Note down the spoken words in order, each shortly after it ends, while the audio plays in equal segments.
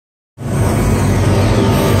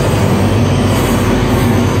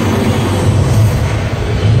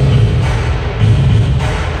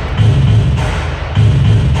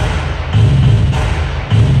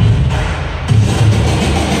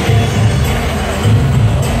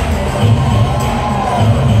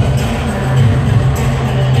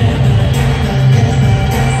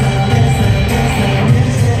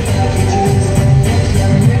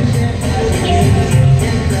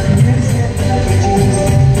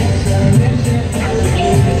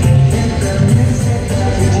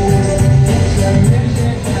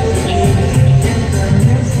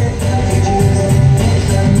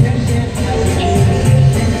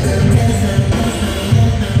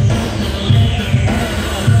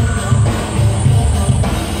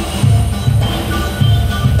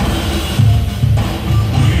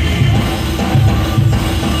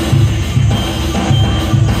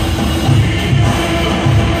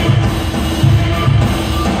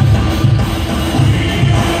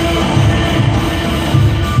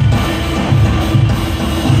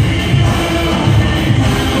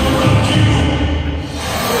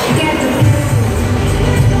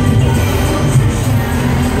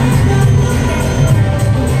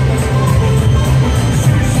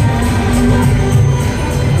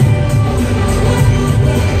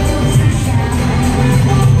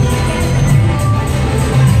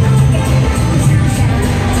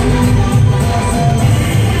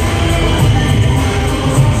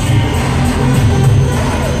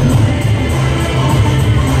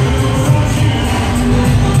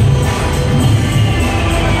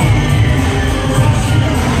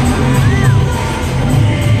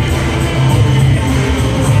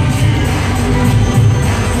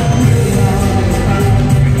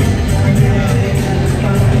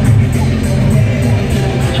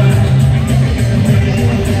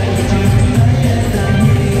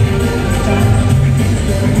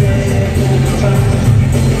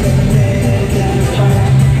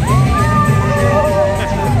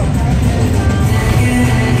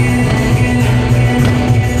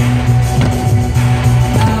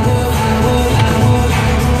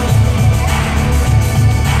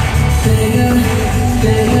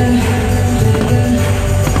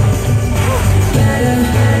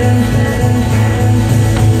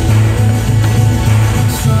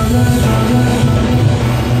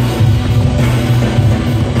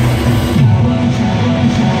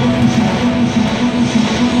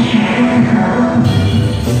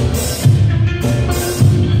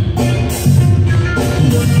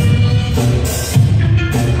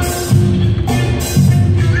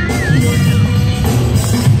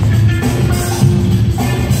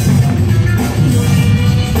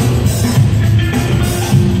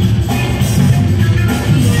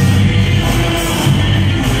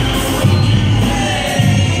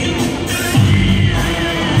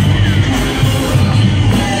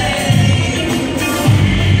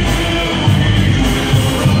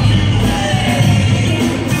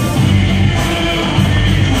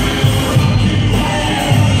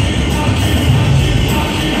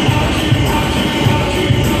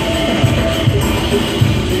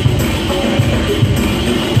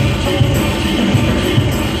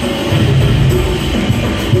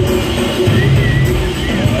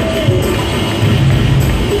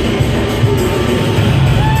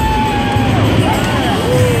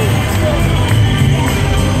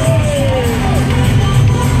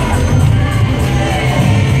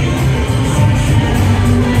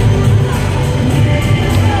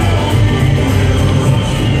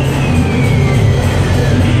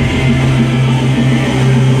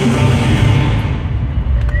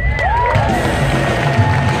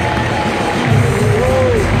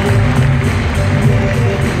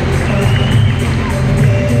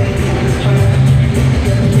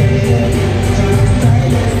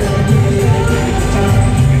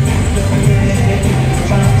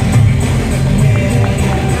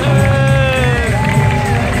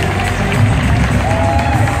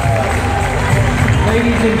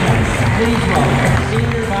please welcome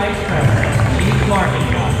Senior Vice President, Chief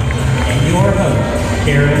Marketing Officer, and your host,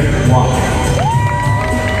 Karen Walker.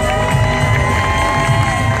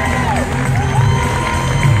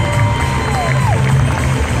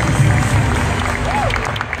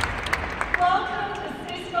 Welcome to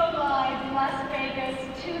Cisco Live Las Vegas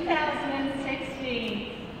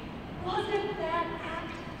 2016. Wasn't that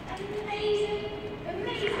act amazing?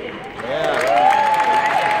 Amazing. Yeah.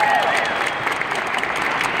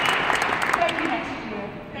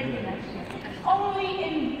 Only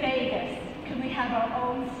in Vegas can we have our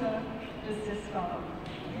own Cirque du Cisco.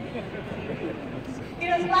 You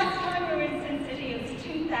know, last time we were in Sin City, it was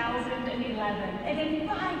 2011, and in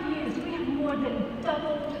 5 years, we have more than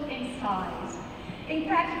doubled in size. In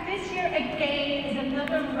fact, this year again is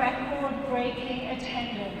another record-breaking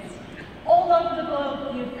attendance. All over the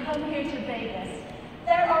globe, you've come here to Vegas.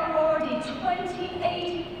 There are already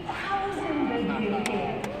 28,000 of you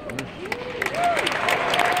here.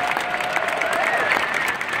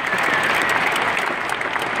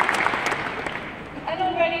 And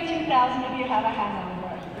already 2,000 of you have a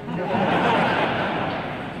hangover.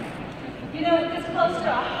 You know, there's close to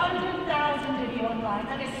 100,000 of you online.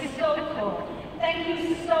 That is so cool. Thank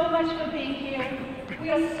you so much for being here. We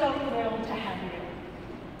are so thrilled to have you.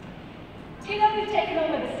 Do you know we've taken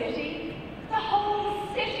over the city? The whole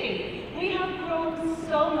city. We have grown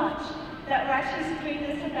so much that we're actually streaming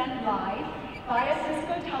this event live via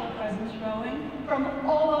Cisco telepresence rowing from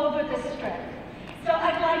all over the strip. So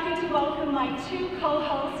I'd like you to welcome my two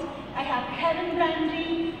co-hosts. I have Kevin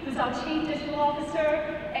Randy, who's our Chief Digital Officer,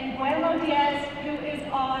 and Guillermo Diaz, who is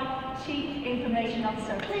our Chief Information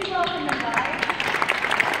Officer. Please welcome them, guys.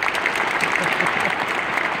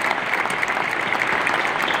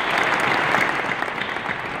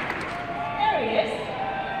 There he is.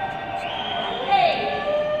 Hey,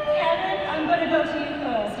 Kevin, I'm going to go to you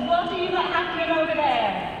first. What do you got happening over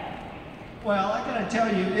there? Well, I gotta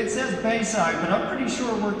tell you, it says Bayside, but I'm pretty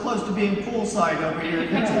sure we're close to being poolside over here.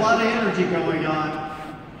 There's a lot of energy going on.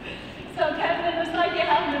 So Kevin, it looks like you're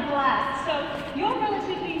having a blast. So you're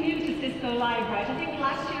relatively new to Cisco Live, right? I think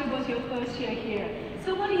last year was your first year here.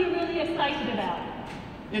 So what are you really excited about?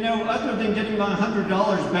 You know, other than getting my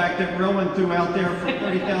 $100 back that Rowan threw out there for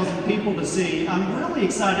 30,000 people to see, I'm really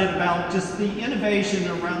excited about just the innovation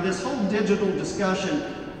around this whole digital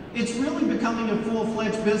discussion. It's really becoming a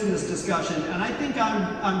full-fledged business discussion, and I think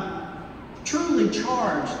I'm truly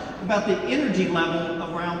charged about the energy level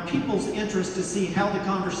around people's interest to see how the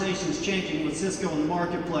conversation is changing with Cisco in the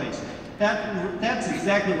marketplace. That's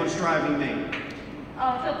exactly what's driving me.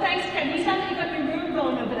 Oh, so thanks, Ken. You sound like you got your room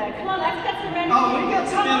going over there. Come on, let's get some energy. Oh, we got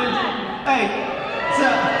some energy.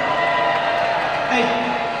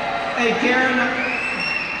 Hey, Karen,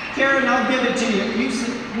 I'll give it to you.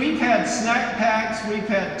 We've had snack packs, we've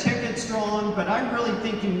had tickets drawn, but I really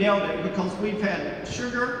think you nailed it because we've had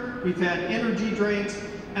sugar, we've had energy drinks,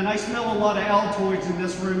 and I smell a lot of Altoids in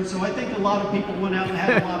this room, so I think a lot of people went out and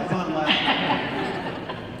had a lot of fun last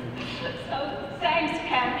night. So, thanks,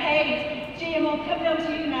 Ken. Hey, GMO, coming over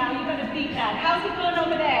to you now. You're going to beat that. How's it going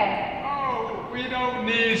over there? Oh, we don't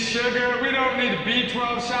need sugar, we don't need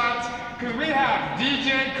B12 shots, because we have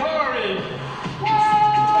DJ Corey.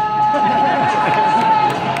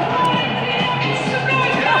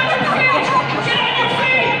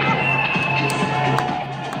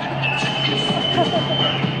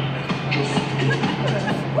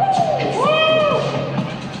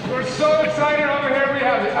 We're so excited over here. We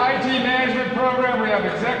have the IT management program, we have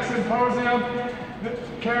exec symposium.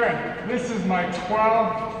 Karen, this is my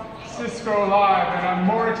 12th Cisco Live, and I'm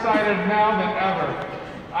more excited now than ever.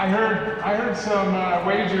 I heard some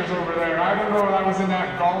wagers over there. I don't know if I was in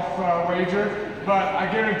that golf wager, but I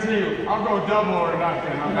guarantee you, I'll go double or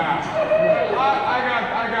nothing on that.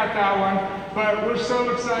 I got that one. But we're so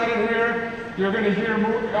excited here. You're going to hear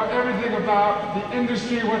everything about the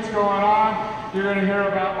industry, what's going on. You're going to hear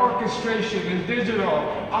about orchestration and digital,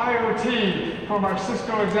 IoT from our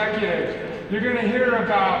Cisco executives. You're going to hear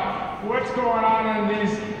about what's going on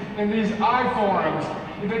in these iForums.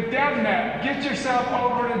 The DevNet, get yourself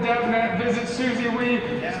over to DevNet, visit Susie Wee,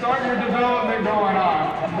 start your development going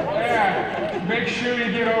on. And make sure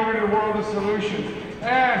you get over to the World of Solutions.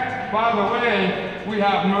 And, by the way, we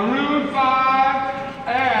have Maroon 5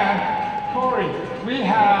 and Corey. We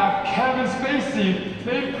have Kevin Spacey.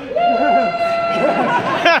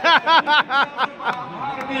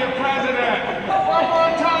 How to be a president. One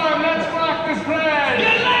more time, let's rock this play.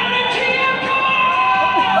 Get loud and cheer, come on!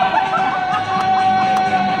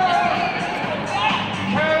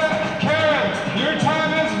 Kevin, your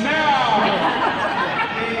time is now.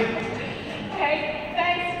 Hey,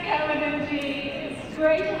 thanks, Kevin and G. It's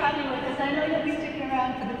great to have party with us. I know you'll be sticking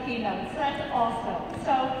around for the keynote, so that's awesome.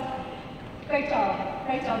 So, great job,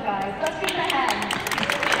 guys. Let's give them a hand.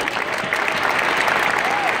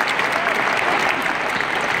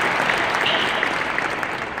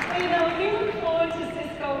 You know, we look forward to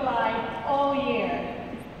Cisco Live all year,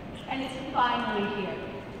 and it's finally here.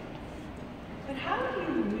 But how do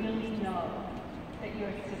you really know that you're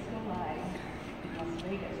at Cisco Live in Las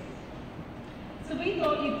Vegas? So we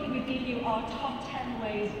thought we'd give you our top 10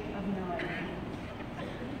 ways of knowing.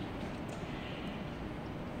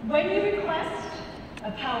 When you request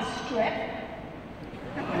a power strip,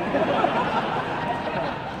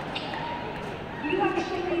 you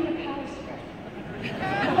actually mean a power strip.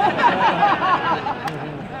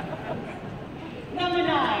 Number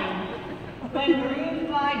 9, when Room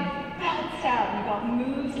 5 belts out, you got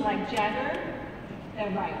moves like Jagger,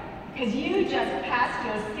 they're right. Because you just passed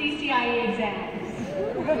your CCIE exams.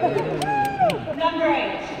 Number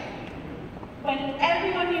 8, when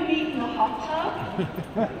everyone you meet in the hot tub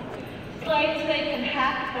claims they can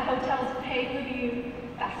hack the hotel's pay-per-view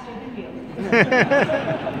faster than you.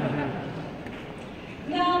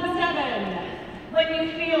 Number 7, when you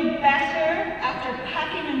feel better after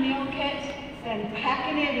packing a meal kit than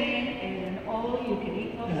packing it in an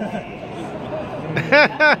all-you-can-eat buffet.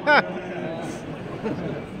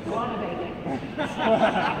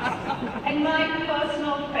 And my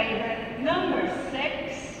personal favorite, number 6.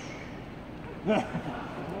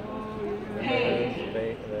 Hey,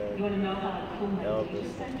 you want to know how cool my teacher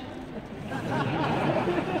center?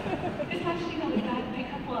 It's actually not a bad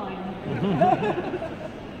pickup line.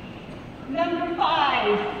 Number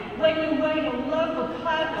 5, when you wear your local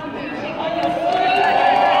cloud computing on your sleeve.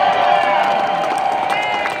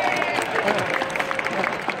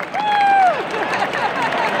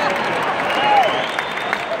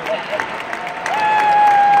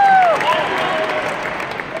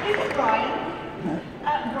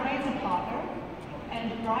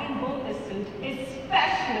 Brian bought this suit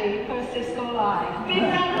especially for Cisco Live. Big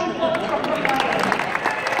round of applause for Brian.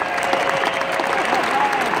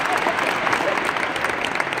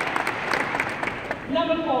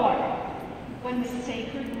 Number 4, when the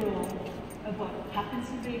sacred rule of what happens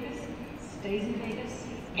in Vegas stays in Vegas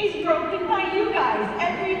is broken by you guys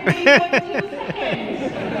every 3.2 seconds.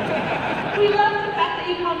 We love the fact that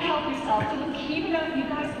you can't help yourself, so we'll keep it up, you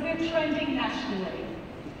guys. We're trending nationally.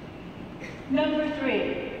 Number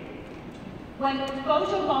 3, when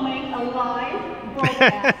photobombing a live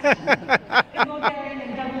broadcast is more daring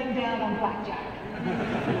than doubling down on blackjack.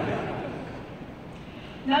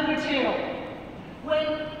 Number 2, when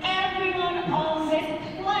everyone on this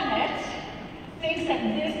planet thinks that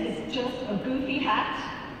this is just a goofy hat,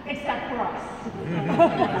 except for us.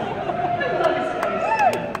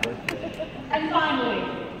 And finally,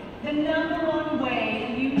 the number 1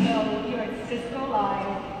 way you know you're at Cisco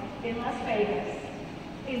Live in Las Vegas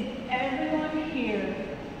is everyone here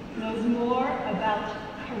knows more about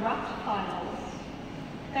corrupt files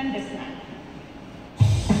than this man.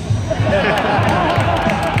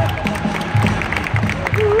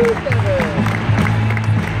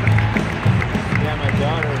 Yeah, my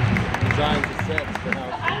daughter designs the sets for how.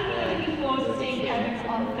 I'm really looking forward to seeing Kevin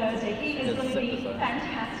on Thursday. He is going to be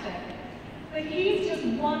fantastic. But he's just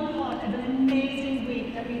one part of an amazing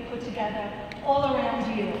week that we put together all around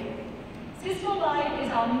you. Cisco Live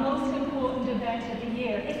is our most important event of the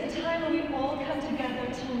year. It's a time when we all come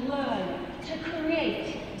together to learn, to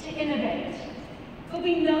create, to innovate. But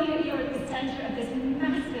we know that you're at the center of this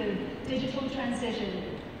massive digital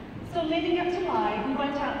transition. So leading up to Live, we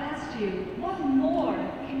went out and asked you, what more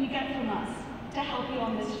can you get from us to help you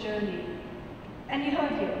on this journey? And you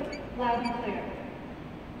heard you, loud and clear.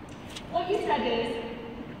 What you said is,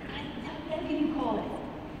 what can you call it?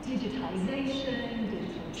 Digitization,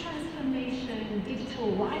 digital transformation,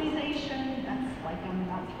 digitalization, that's like a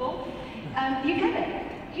mouthful. You get it.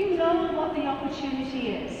 You know what the opportunity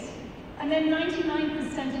is. And then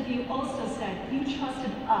 99% of you also said you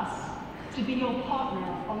trusted us to be your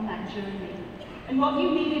partner on that journey. And what you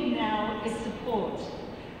needed now is support,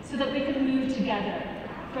 so that we can move together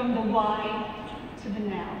from the why to the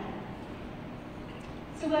now.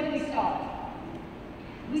 So where do we start?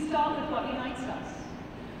 We start with what unites us.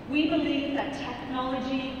 We believe that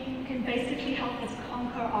technology can basically help us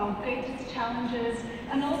conquer our greatest challenges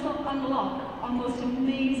and also unlock our most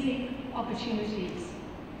amazing opportunities.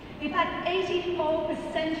 In fact,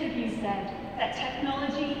 84% of you said that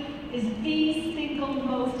technology is the single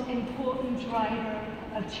most important driver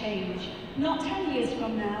of change. Not 10 years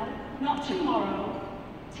from now, not tomorrow,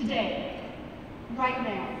 today, right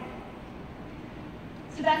now.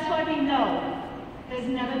 So that's why we know there's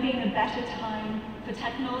never been a better time for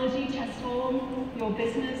technology to transform your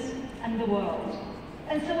business and the world.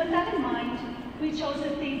 And so with that in mind, we chose the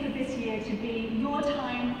theme for this year to be Your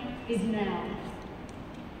Time is Now.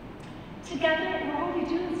 Together, we're already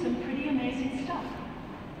doing some pretty amazing stuff.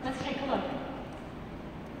 Let's take a look.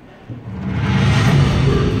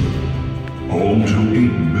 Home to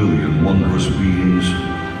 8 billion wondrous beings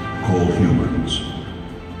called humans.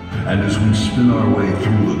 And as we spin our way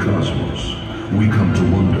through the cosmos, we come to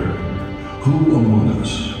wonder, who among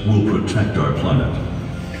us will protect our planet?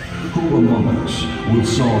 Who among us will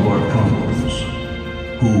solve our problems?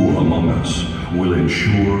 Who among us will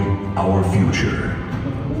ensure our future?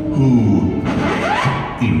 Who,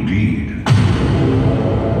 indeed?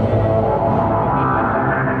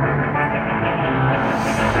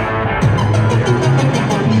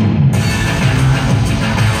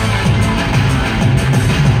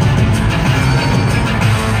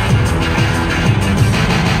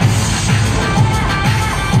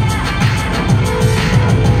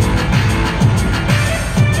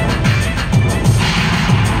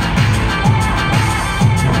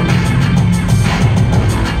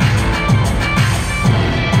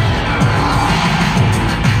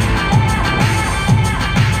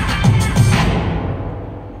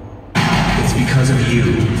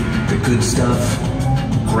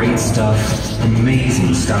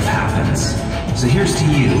 Amazing stuff happens. So here's to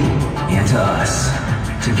you and to us.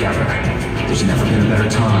 Together, there's never been a better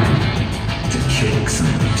time to kick some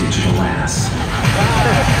digital ass.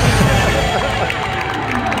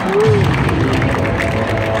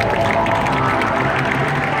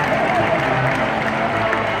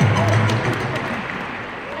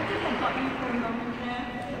 I think I got you for a moment there.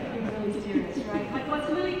 You're really serious, right? Like, what's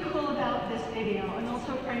really cool about this video, and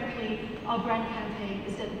also frankly our brand campaign,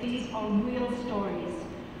 is that these are real stories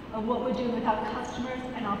of what we're doing with our customers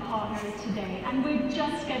and our partners today, and we're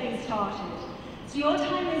just getting started. So your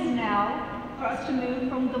time is now for us to move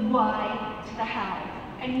from the why to the how,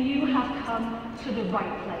 and you have come to the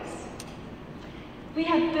right place. We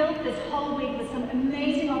have built this whole week with some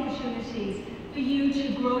amazing opportunities for you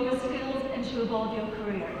to grow your skills and to evolve your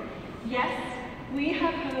career. Yes, we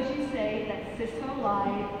have heard you say that Cisco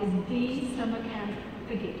Live is the summer camp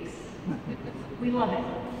for geeks. We love it.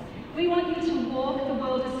 We want you to walk the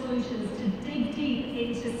world of solutions, to dig deep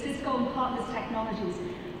into Cisco and partners technologies.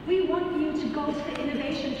 We want you to go to the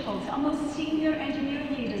innovation talks. Our most senior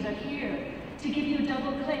engineering leaders are here to give you a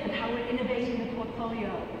double click on how we're innovating the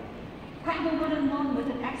portfolio. Grab a one-on-one with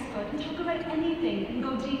an expert and talk about anything and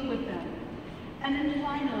go deep with them. And then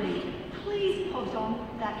finally, please put on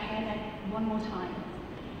that hairnet one more time.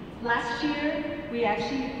 Last year, we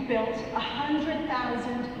actually built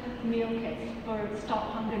 100,000 meal kits for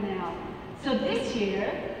Stop Hunger Now. So this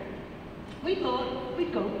year, we thought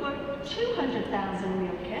we'd go for 200,000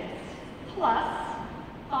 meal kits, plus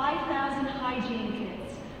 5,000 hygiene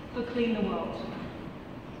kits for Clean the World.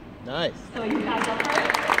 Nice. So you guys up for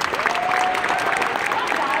it?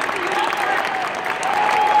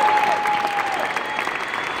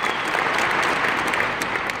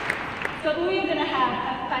 So we are going to have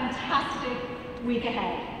a fantastic week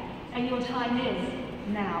ahead, and your time is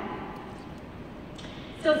now.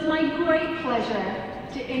 So it's my great pleasure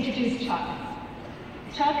to introduce Chuck.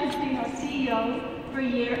 Chuck has been our CEO for a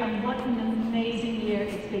year, and what an amazing year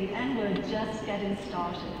it's been, and we're just getting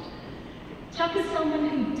started. Chuck is someone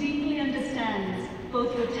who deeply understands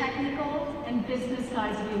both your technical and business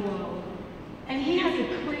sides of your world. And he has a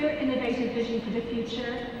clear, innovative vision for the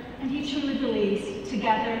future, and he truly believes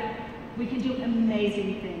together we can do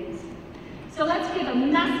amazing things. So let's give a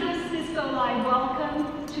massive Cisco Live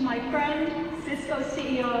welcome to my friend, Cisco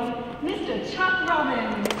CEO, Mr. Chuck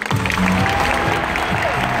Robbins.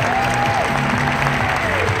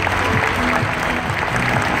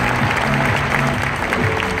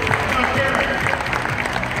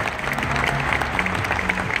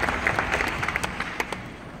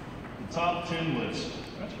 The top 10 list.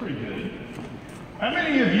 That's pretty good. How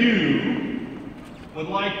many of you would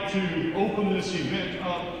like to open this event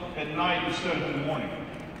up at night instead of in the morning?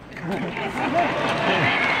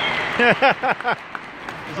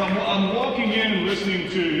 I'm walking in and listening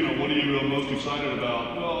to, what are you most excited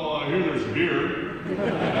about? Well, I hear there's beer.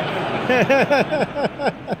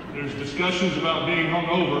 There's discussions about being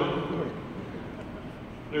hungover.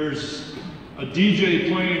 There's a DJ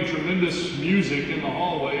playing tremendous music in the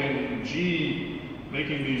hallway and G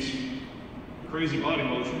making these crazy body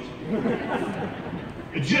motions.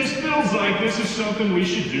 It just feels like this is something we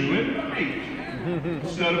should do at night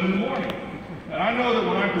instead of in the morning. And I know that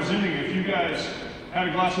when I'm presenting, if you guys had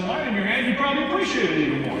a glass of wine in your hand, you'd probably appreciate it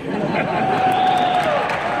even more.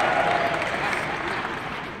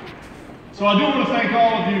 So I do want to thank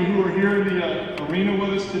all of you who are here in the arena with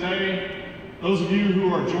us today, those of you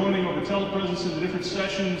who are joining over telepresence in the different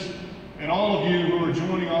sessions, and all of you who are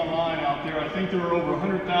joining online out there. I think there are over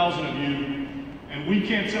 100,000 of you, and we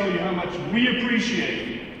can't tell you how much we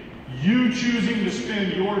appreciate you choosing to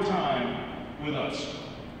spend your time with us.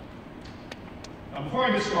 Now, before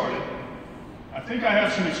I get started, I think I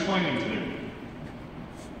have some explaining to do.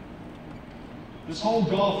 This whole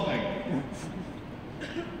golf thing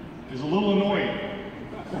is a little annoying.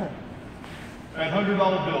 That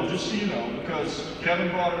 $100 bill, just so you know, because Kevin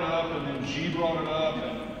brought it up and then G brought it up,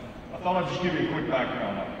 and I thought I'd just give you a quick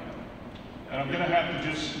background on it. And I'm going to have to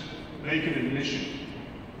just make an admission.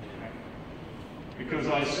 Because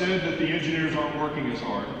I said that the engineers aren't working as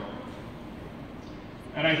hard.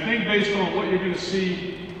 And I think based on what you're going to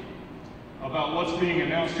see about what's being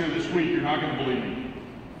announced here this week, you're not going to believe me.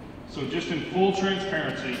 So just in full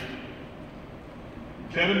transparency,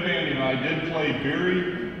 Kevin Bandy and I did play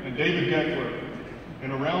Barry and David Geckler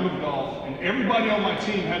in a round of golf, and everybody on my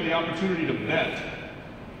team had the opportunity to bet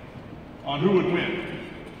on who would win.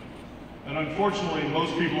 And unfortunately,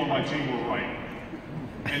 most people on my team were right.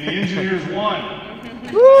 And the engineers won.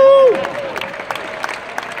 Woo!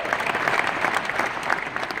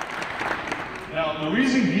 Now, the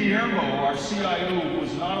reason Guillermo, our CIO,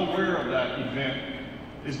 was not aware of that event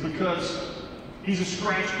is because he's a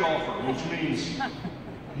scratch golfer, which means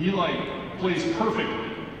he plays perfectly,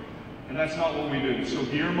 and that's not what we do. So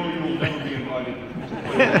Guillermo, you will never be invited to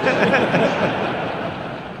play.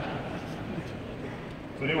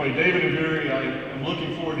 But anyway, David and Barry, I am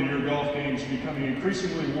looking forward to your golf games becoming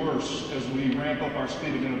increasingly worse as we ramp up our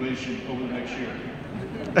speed of innovation over the next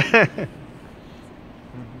year.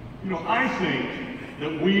 You know, I think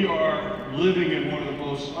that we are living in one of the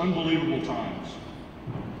most unbelievable times.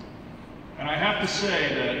 And I have to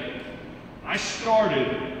say that I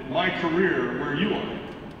started my career where you are.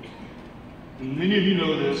 And many of you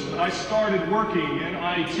know this, but I started working in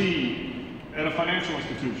IT at a financial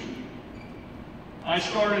institution. I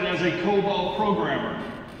started as a COBOL programmer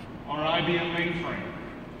on an IBM mainframe.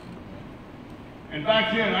 And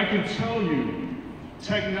back then, I can tell you,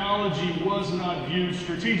 technology was not viewed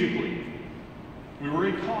strategically. We were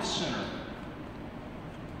a cost center.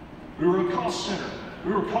 We were a cost center.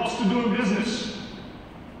 We were cost of doing business.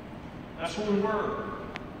 That's what we were.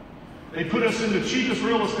 They put us in the cheapest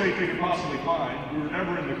real estate they could possibly find. We were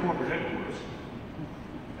never in the corporate headquarters.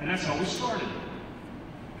 And that's how we started.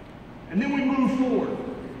 And then we moved forward.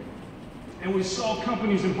 And we saw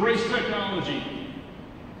companies embrace technology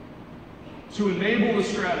to enable the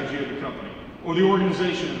strategy of the company, or the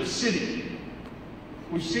organization, or the city.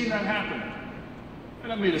 We've seen that happen.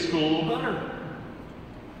 And that made us feel a little better.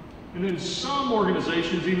 And then some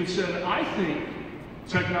organizations even said, I think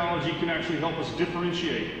technology can actually help us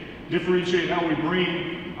differentiate how we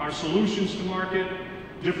bring our solutions to market,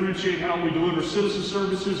 differentiate how we deliver citizen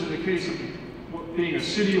services in the case of being a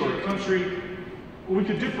city or a country. We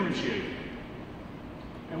could differentiate.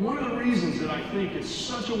 And one of the reasons that I think it's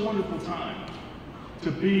such a wonderful time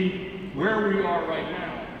to be where we are right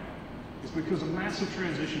now is because a massive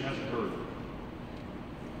transition has occurred.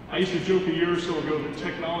 I used to joke a year or so ago that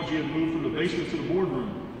technology had moved from the basement to the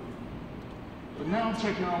boardroom. But now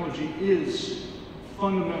technology is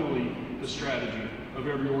fundamentally the strategy of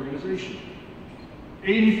every organization.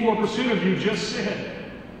 84% of you just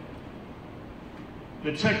said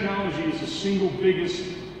that technology is the single biggest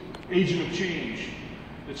agent of change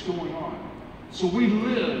that's going on. So we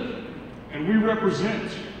live and we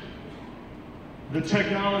represent the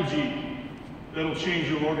technology that'll change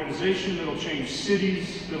your organization, that'll change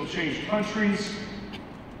cities, that'll change countries,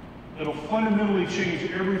 that'll fundamentally change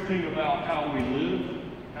everything about how we live,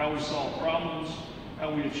 how we solve problems,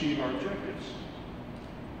 how we achieve our objectives.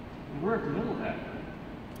 And we're at the middle of that.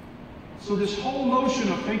 So this whole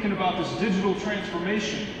notion of thinking about this digital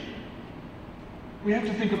transformation, we have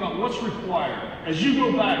to think about what's required. As you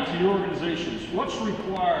go back to your organizations, what's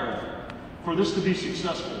required for this to be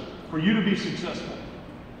successful, for you to be successful?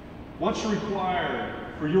 What's required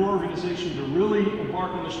for your organization to really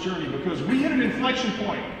embark on this journey? Because we hit an inflection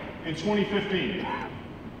point in 2015.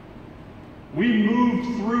 We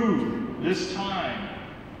moved through this time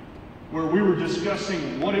where we were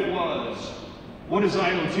discussing what it was. What is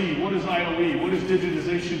IoT? What is IOE? What is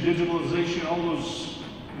digitization, digitalization, all those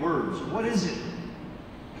words? What is it?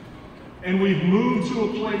 And we've moved to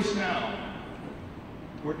a place now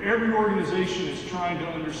where every organization is trying to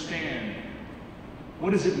understand,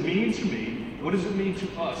 what does it mean to me? What does it mean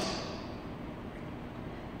to us?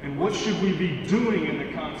 And what should we be doing in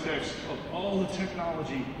the context of all the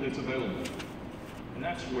technology that's available? And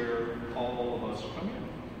that's where all of us come in.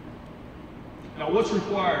 Now, what's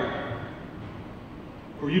required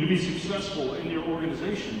for you to be successful in your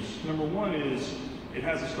organizations? Number one is it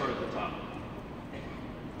has to start at the top.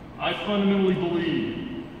 I fundamentally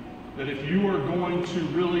believe that if you are going to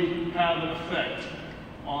really have an effect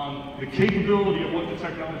on the capability of what the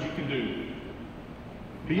technology can do,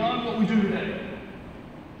 beyond what we do today,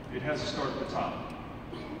 it has to start at the top.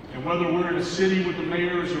 And whether we're in a city with the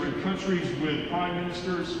mayors or in countries with prime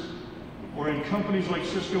ministers or in companies like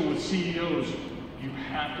Cisco with CEOs, you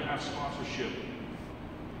have to have sponsorship.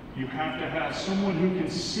 You have to have someone who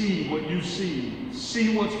can see what you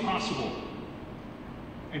see what's possible,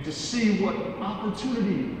 and to see what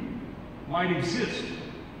opportunity might exist.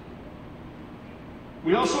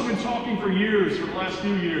 We also have been talking for years, for the last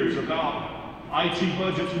few years, about IT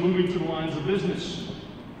budgets moving to the lines of business.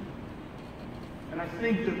 And I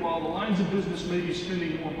think that while the lines of business may be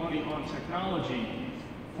spending more money on technology,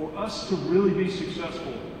 for us to really be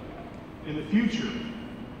successful in the future,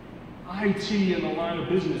 IT and the line of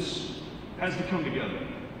business has to come together.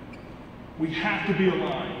 We have to be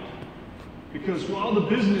aligned. Because while the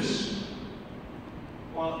business,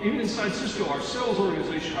 while inside Cisco, our sales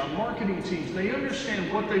organization, our marketing teams, they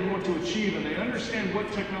understand what they want to achieve and they understand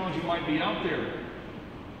what technology might be out there,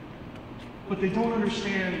 but they don't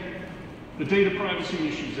understand the data privacy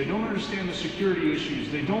issues. They don't understand the security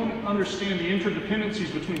issues. They don't understand the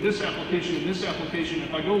interdependencies between this application and this application.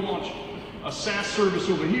 If I go launch a SaaS service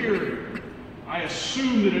over here, I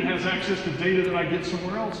assume that it has access to data that I get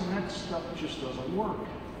somewhere else, and that stuff just doesn't work.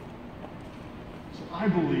 So I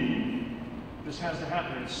believe this has to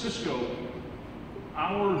happen. At Cisco,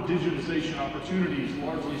 our digitization opportunities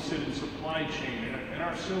largely sit in supply chain and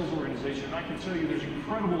our sales organization. And I can tell you there's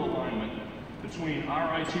incredible alignment between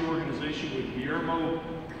our IT organization with Guillermo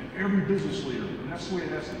and every business leader, and that's the way it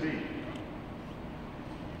has to be.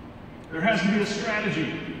 There has to be a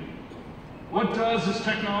strategy. What does this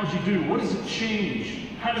technology do? What does it change?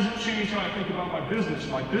 How does it change how I think about my business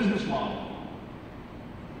model?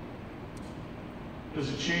 Does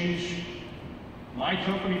it change my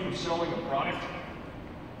company from selling a product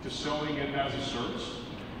to selling it as a service?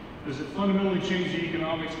 Does it fundamentally change the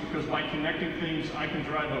economics because by connecting things, I can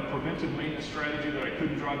drive a preventive maintenance strategy that I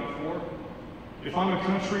couldn't drive before? If I'm a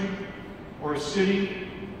country or a city,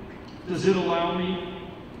 does it allow me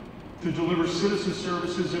to deliver citizen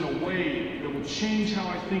services in a way that would change how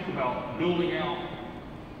I think about building out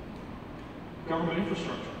government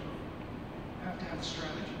infrastructure? I have to have a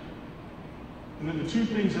strategy. And then the two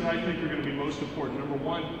things that I think are going to be most important, number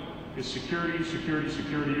one is security, security,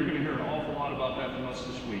 security. You're going to hear an awful lot about that from us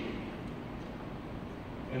this week.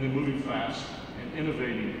 And then moving fast and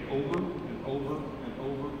innovating over and over and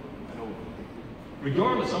over and over.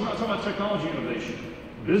 Regardless, I'm not talking about technology innovation,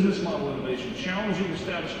 business model innovation, challenging the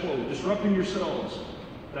status quo, disrupting yourselves.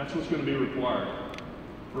 That's what's going to be required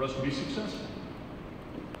for us to be successful.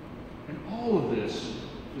 And all of this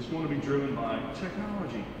is going to be driven by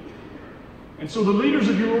technology. And so the leaders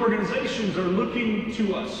of your organizations are looking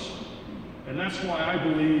to us. And that's why I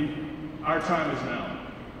believe our time is now.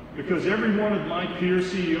 Because every one of my peer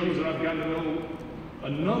CEOs that I've gotten to know, a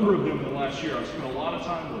number of them in the last year, I've spent a lot of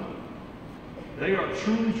time with them. They are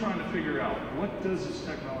truly trying to figure out, what does this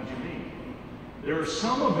technology mean? There are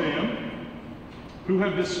some of them who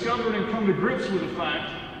have discovered and come to grips with the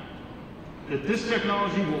fact that this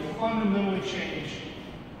technology will fundamentally change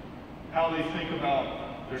how they think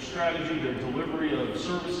about their strategy, their delivery of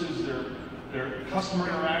services, their customer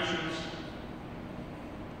interactions.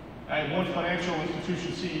 I had one financial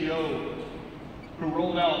institution CEO who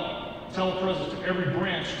rolled out telepresence to every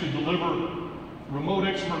branch to deliver remote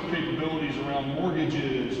expert capabilities around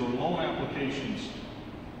mortgages or loan applications.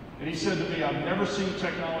 And he said to me, I've never seen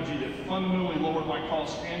technology that fundamentally lowered my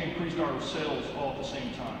costs and increased our sales all at the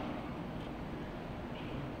same time.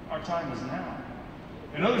 Our time is now.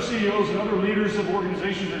 And other CEOs and other leaders of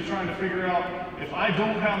organizations are trying to figure out, if I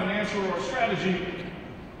don't have an answer or a strategy,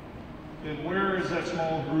 then where is that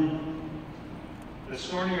small group that's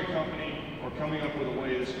starting a company or coming up with a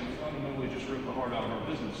way that's going to fundamentally just rip the heart out of our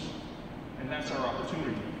business? And that's our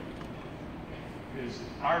opportunity.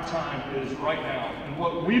 Our time is right now. And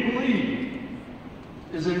what we believe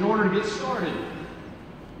is that in order to get started,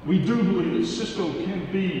 we do believe that Cisco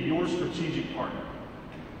can be your strategic partner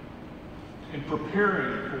in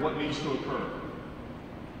preparing for what needs to occur.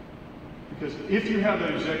 Because if you have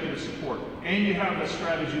that executive support, and you have that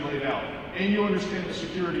strategy laid out, and you understand the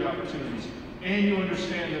security opportunities, and you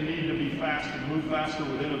understand the need to be fast and move faster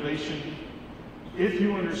with innovation, if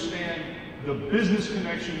you understand the business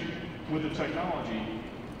connection with the technology,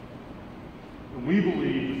 then we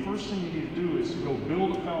believe the first thing you need to do is to go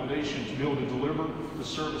build a foundation to be able to deliver the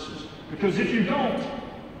services. Because if you don't,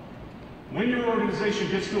 when your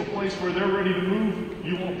organization gets to a place where they're ready to move,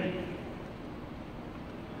 you won't be.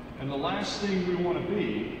 And the last thing we want to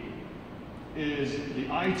be is the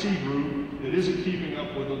IT group that isn't keeping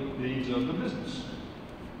up with the needs of the business.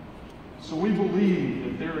 So we believe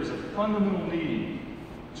that there is a fundamental need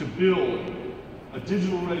to build a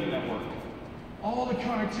digital-ready network. All the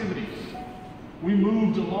connectivity. We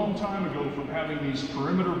moved a long time ago from having these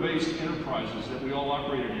perimeter-based enterprises that we all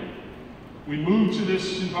operated in. We moved to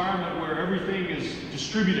this environment where everything is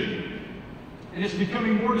distributed, and it's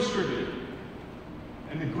becoming more distributed.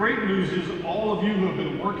 And the great news is all of you who have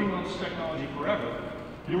been working on this technology forever,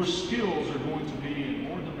 your skills are going to be in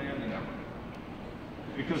more demand than ever.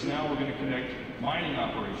 Because now we're going to connect mining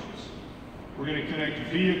operations. We're going to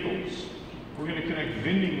connect vehicles. We're going to connect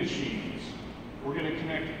vending machines. We're going to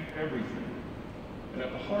connect everything. And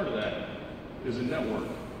at the heart of that is a network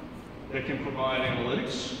that can provide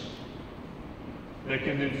analytics, that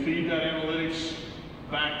can then feed that analytics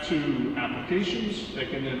back to applications, that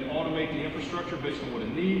can then automate the infrastructure based on what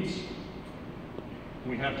it needs.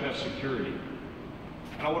 We have to have security.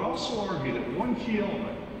 And I would also argue that one key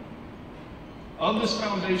element of this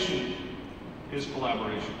foundation is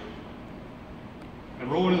collaboration.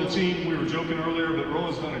 And Rowan and the team, we were joking earlier, but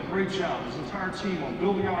Rowan's done a great job, his entire team, on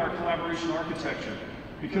building out our collaboration architecture.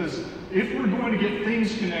 Because if we're going to get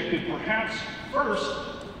things connected, perhaps first,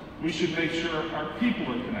 we should make sure our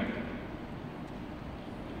people are connected.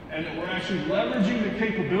 And that we're actually leveraging the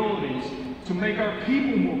capabilities to make our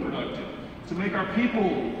people more productive, to make our people,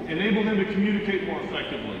 enable them to communicate more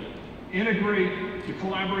effectively, integrate the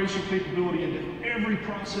collaboration capability into every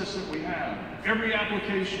process that we have, every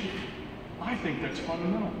application. I think that's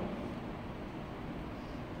fundamental.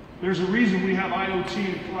 There's a reason we have IoT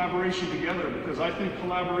and collaboration together, because I think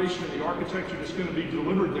collaboration and the architecture that's going to be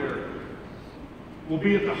delivered there will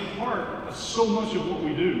be at the heart of so much of what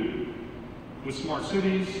we do with smart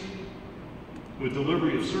cities, with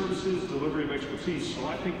delivery of services, delivery of expertise. So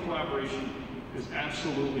I think collaboration is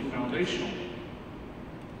absolutely foundational.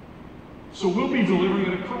 So we'll be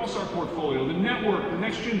delivering it across our portfolio, the network, the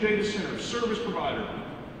next-gen data center, service provider,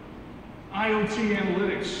 IoT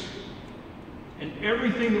analytics, and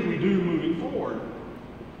everything that we do moving forward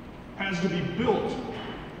has to be built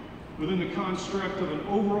within the construct of an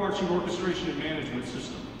overarching orchestration and management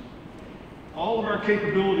system. All of our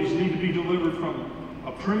capabilities need to be delivered from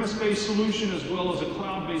a premise-based solution as well as a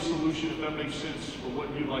cloud-based solution, if that makes sense for what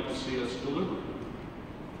you'd like to see us deliver.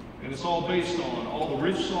 And it's all based on all the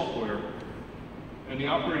rich software and the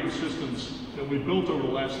operating systems that we've built over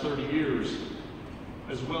the last 30 years,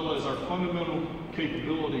 as well as our fundamental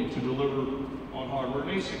capability to deliver on hardware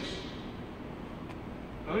and ASICs.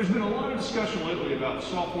 Now, there's been a lot of discussion lately about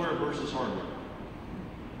software versus hardware.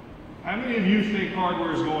 How many of you think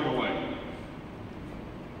hardware is going away?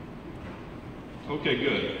 Okay,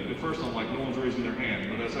 good. At first I'm like, no one's raising their hand,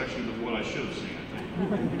 but that's actually what I should have seen,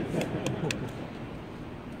 I think.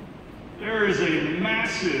 There is a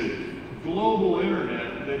massive global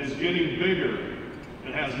internet that is getting bigger,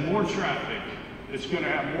 that has more traffic, it's going to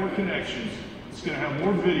have more connections, it's going to have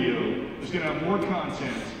more video, it's going to have more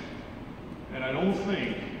content, and I don't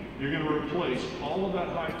think you're going to replace all of that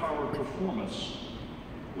high-powered performance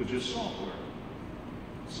with just software.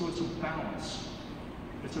 So it's a balance.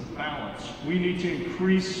 It's a balance. We need to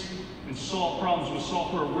increase and solve problems with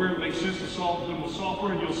software where it makes sense to solve them with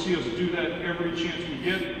software, and you'll see us do that every chance we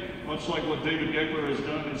get, much like what David Geckler has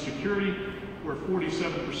done in security, where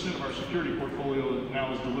 47% of our security portfolio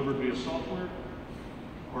now is delivered via software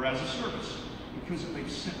or as a service, because it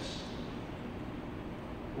makes sense.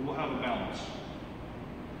 But we'll have a balance.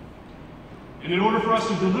 And in order for us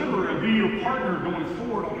to deliver and be your partner going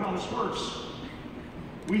forward on how this works,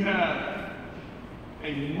 we have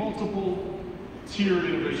a multiple tiered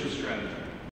innovation strategy.